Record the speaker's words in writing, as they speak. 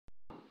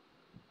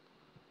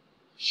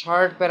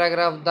Short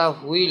paragraph. The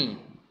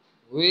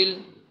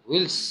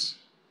wheels.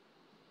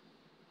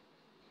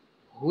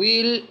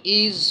 Wheel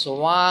is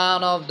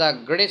one of the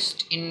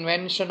greatest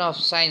inventions of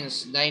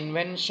science. The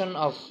invention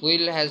of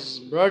wheel has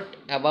brought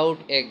about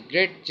a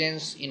great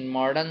change in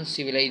modern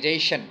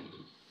civilization.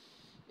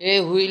 A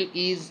wheel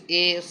is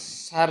a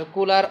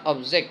circular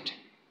object.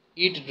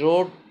 It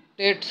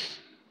rotates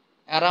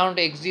around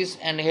axis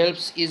and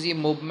helps easy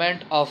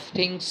movement of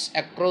things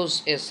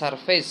across a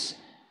surface.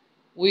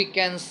 We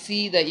can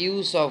see the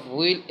use of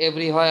wheel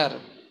everywhere.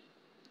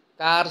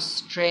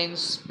 Cars,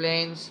 trains,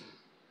 planes,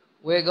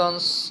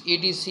 wagons,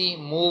 etc.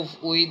 move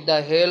with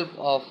the help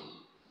of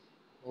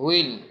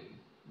wheel.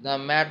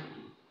 The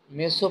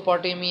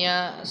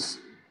Mesopotamians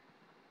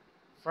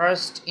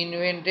first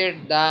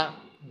invented the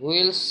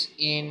wheels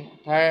in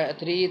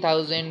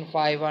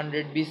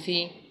 3500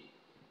 BC.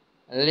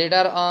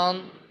 Later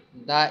on,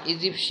 the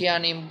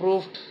Egyptians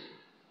improved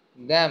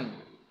them.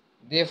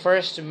 They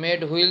first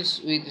made wheels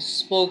with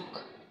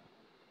spoke.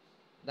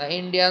 The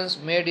Indians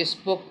made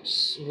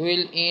spokes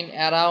wheel in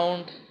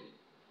around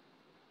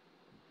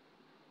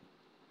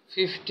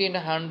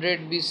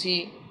 1500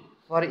 BC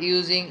for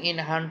using in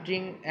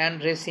hunting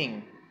and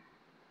racing.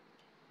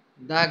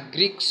 The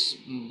Greeks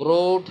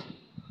brought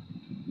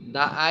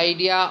the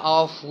idea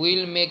of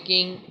wheel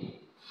making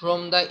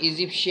from the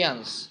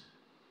Egyptians.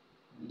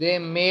 They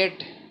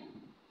made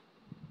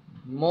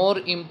more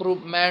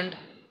improvement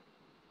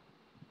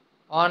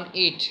on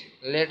it.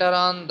 Later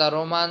on, the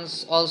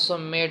Romans also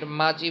made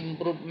much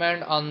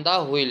improvement on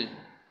the wheel.